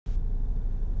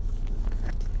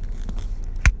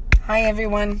Hi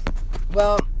everyone.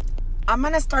 Well, I'm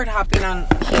gonna start hopping on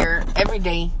here every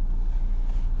day,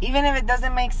 even if it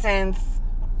doesn't make sense,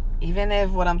 even if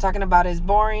what I'm talking about is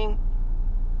boring.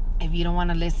 If you don't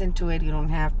want to listen to it, you don't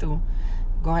have to.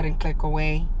 Go ahead and click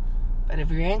away. But if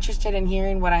you're interested in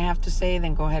hearing what I have to say,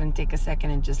 then go ahead and take a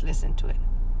second and just listen to it.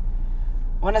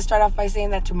 I want to start off by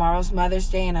saying that tomorrow's Mother's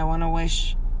Day, and I want to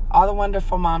wish all the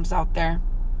wonderful moms out there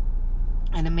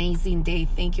an amazing day.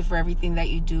 Thank you for everything that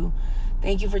you do.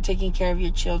 Thank you for taking care of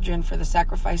your children, for the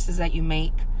sacrifices that you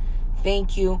make.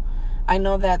 Thank you. I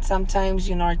know that sometimes,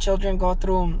 our children go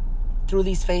through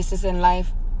these phases in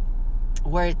life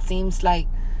where it seems like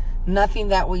nothing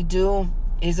that we do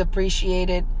is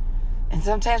appreciated. And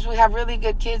sometimes we have really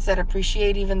good kids that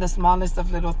appreciate even the smallest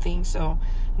of little things. So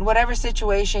in whatever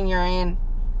situation you're in,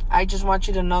 I just want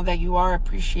you to know that you are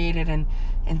appreciated, and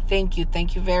thank you.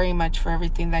 Thank you very much for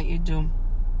everything that you do.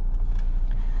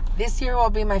 This year will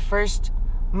be my first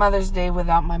Mother's Day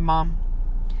without my mom.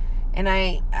 And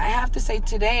I have to say,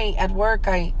 today at work,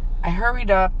 I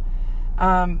hurried up.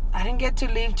 I didn't get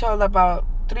to leave till about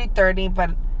 3:30,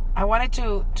 but I wanted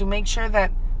to make sure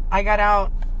that I got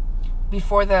out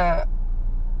before the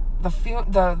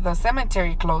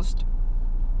cemetery closed.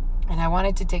 And I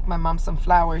wanted to take my mom some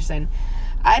flowers. And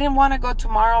I didn't want to go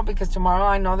tomorrow because tomorrow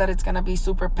I know that it's going to be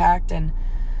super packed. And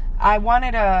I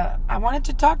wanted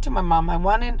to talk to my mom. I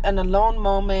wanted an alone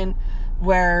moment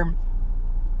where,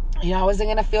 I wasn't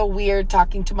going to feel weird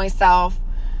talking to myself,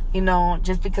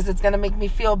 just because it's going to make me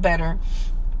feel better.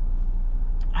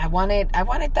 I wanted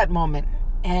that moment.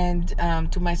 And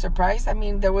to my surprise,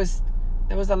 there was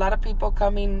a lot of people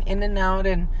coming in and out,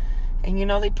 and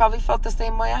they probably felt the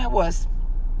same way I was.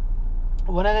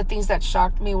 One of the things that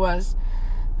shocked me was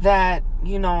that,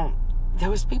 there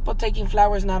was people taking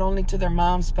flowers not only to their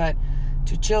moms, but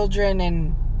to children,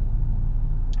 and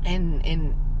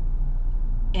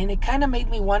it kind of made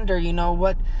me wonder,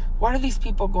 what are these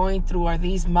people going through? Are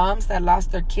these moms that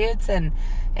lost their kids and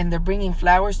they're bringing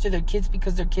flowers to their kids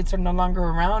because their kids are no longer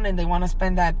around and they want to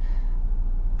spend that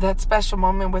special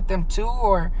moment with them too?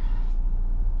 Or,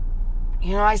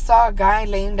 I saw a guy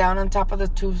laying down on top of the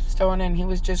tombstone and he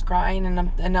was just crying,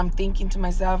 and I'm thinking to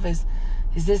myself, is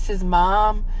this his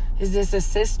mom? Is this his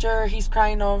sister he's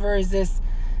crying over?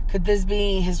 Could this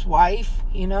be his wife?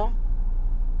 And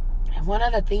one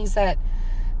of the things that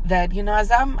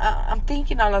as I'm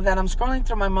thinking all of that, I'm scrolling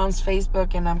through my mom's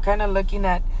Facebook, and I'm kind of looking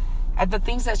at the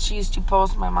things that she used to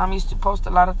post. My mom used to post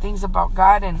a lot of things about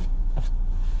God and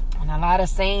a lot of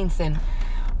saints. And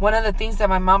one of the things that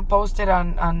my mom posted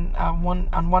on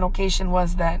one occasion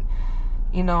was that,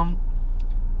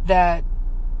 that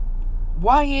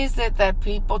why is it that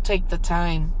people take the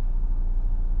time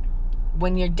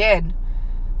when you're dead,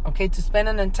 to spend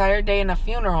an entire day in a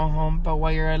funeral home, but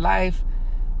while you're alive,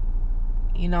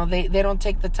 they don't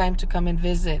take the time to come and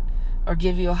visit or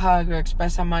give you a hug or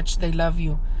express how much they love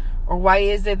you? Or why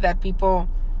is it that people,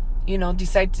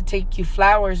 decide to take you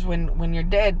flowers when you're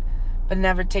dead, but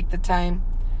never take the time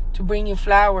to bring you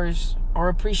flowers or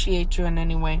appreciate you in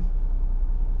any way?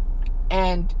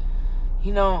 And,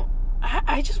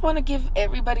 I just want to give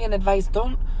everybody an advice.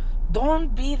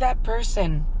 Don't be that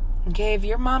person. Okay, if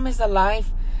your mom is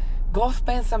alive, go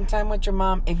spend some time with your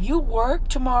mom. If you work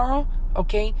tomorrow,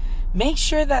 okay, make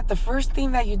sure that the first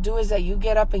thing that you do is that you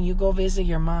get up and you go visit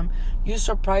your mom. You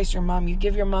surprise your mom. You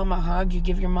give your mom a hug. You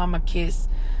give your mom a kiss.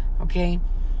 Okay?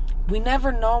 We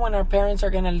never know when our parents are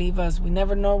going to leave us. We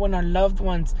never know when our loved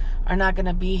ones are not going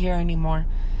to be here anymore.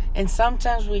 And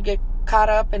sometimes we get caught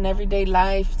up in everyday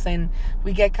lives, and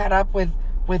we get caught up with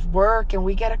work, and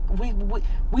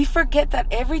we forget that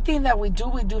everything that we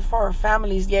do for our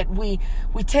families, yet we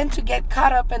tend to get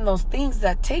caught up in those things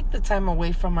that take the time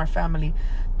away from our family.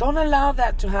 Don't allow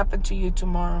that to happen to you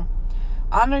tomorrow.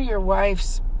 Honor your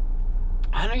wives.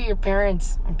 Honor your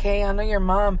parents, okay? Honor your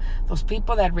mom, those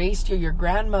people that raised you, your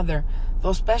grandmother,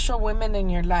 those special women in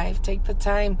your life. Take the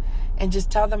time and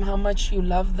just tell them how much you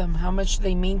love them, how much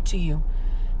they mean to you.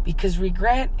 Because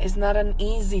regret is not an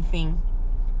easy thing,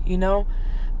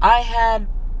 I had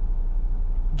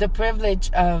the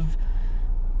privilege of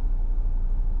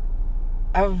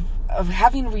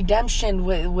having redemption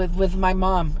with my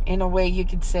mom, in a way you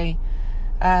could say.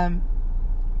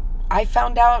 I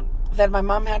found out that my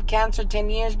mom had cancer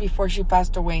 10 years before she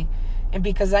passed away. And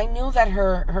because I knew that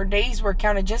her days were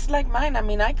counted just like mine,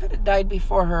 I could have died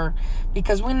before her,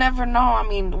 because we never know.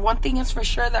 One thing is for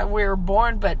sure, that we were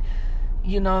born, but,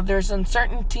 there's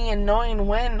uncertainty in knowing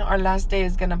when our last day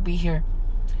is going to be here.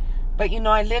 But,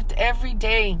 I lived every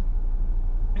day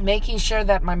making sure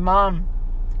that my mom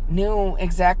knew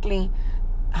exactly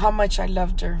how much I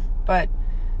loved her. But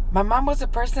my mom was a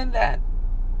person that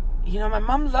my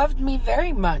mom loved me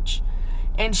very much,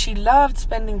 and she loved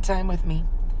spending time with me.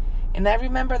 And I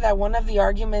remember that one of the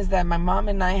arguments that my mom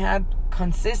and I had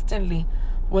consistently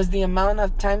was the amount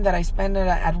of time that I spent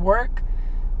at work.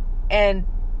 And,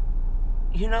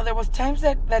 there was times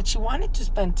that she wanted to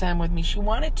spend time with me. She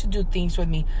wanted to do things with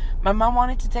me. My mom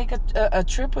wanted to take a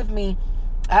trip with me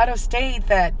out of state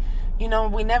that,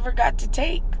 we never got to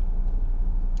take.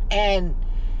 And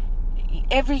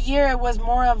every year it was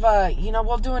more of a,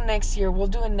 we'll do it next year. We'll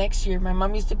do it next year. My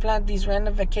mom used to plan these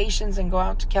random vacations and go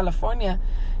out to California.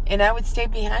 And I would stay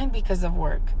behind because of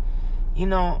work.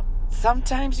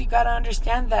 Sometimes you got to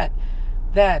understand that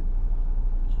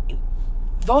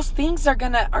those things are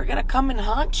gonna come and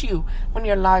haunt you when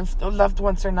your loved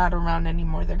ones are not around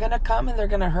anymore. They're gonna come and they're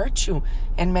gonna hurt you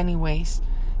in many ways.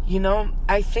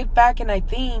 I sit back and I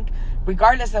think,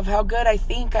 regardless of how good I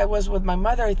think I was with my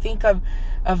mother, I think of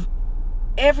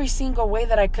every single way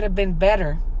that I could have been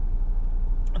better,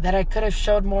 that I could have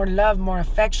showed more love, more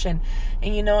affection.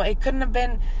 And it couldn't have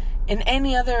been in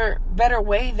any other better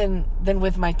way than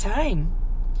with my time.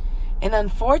 And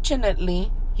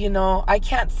unfortunately, I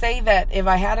can't say that if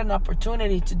I had an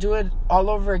opportunity to do it all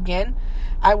over again,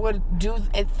 I would do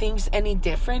things any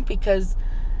different, because,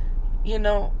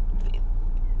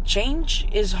 change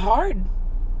is hard.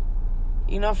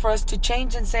 For us to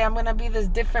change and say, I'm going to be this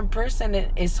different person,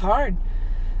 it is hard.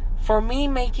 For me,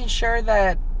 making sure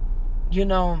that,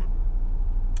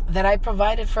 that I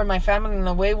provided for my family in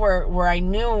a way where I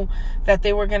knew that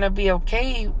they were going to be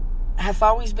okay has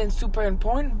always been super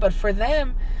important. But for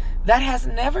them, that has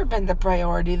never been the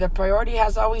priority. The priority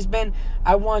has always been,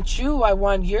 I want you. I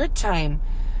want your time.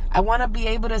 I want to be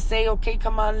able to say, okay,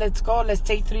 come on, let's go. Let's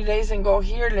take 3 days and go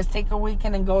here. Let's take a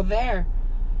weekend and go there.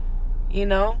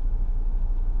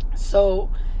 So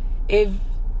if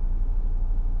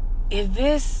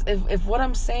what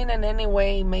I'm saying in any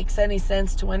way makes any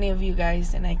sense to any of you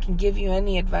guys, and I can give you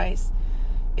any advice,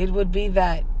 it would be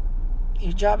that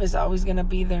your job is always going to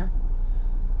be there.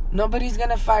 Nobody's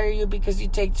going to fire you because you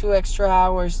take 2 extra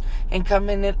hours and come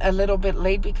in a little bit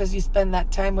late because you spend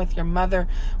that time with your mother,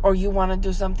 or you want to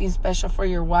do something special for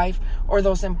your wife or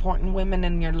those important women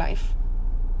in your life.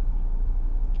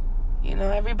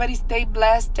 Everybody stay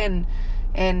blessed and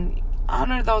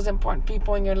honor those important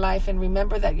people in your life, and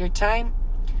remember that your time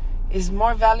is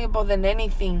more valuable than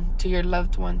anything to your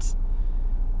loved ones.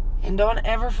 And don't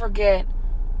ever forget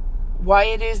why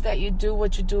it is that you do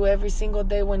what you do every single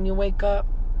day when you wake up.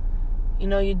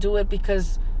 You do it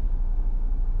because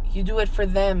you do it for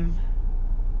them.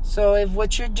 So if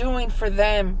what you're doing for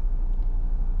them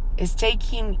is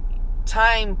taking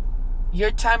your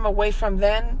time away from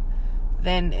them,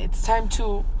 then it's time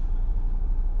to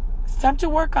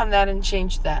work on that and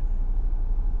change that.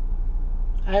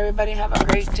 Everybody have a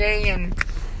great day, and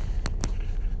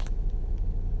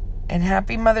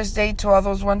happy Mother's Day to all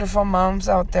those wonderful moms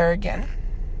out there again.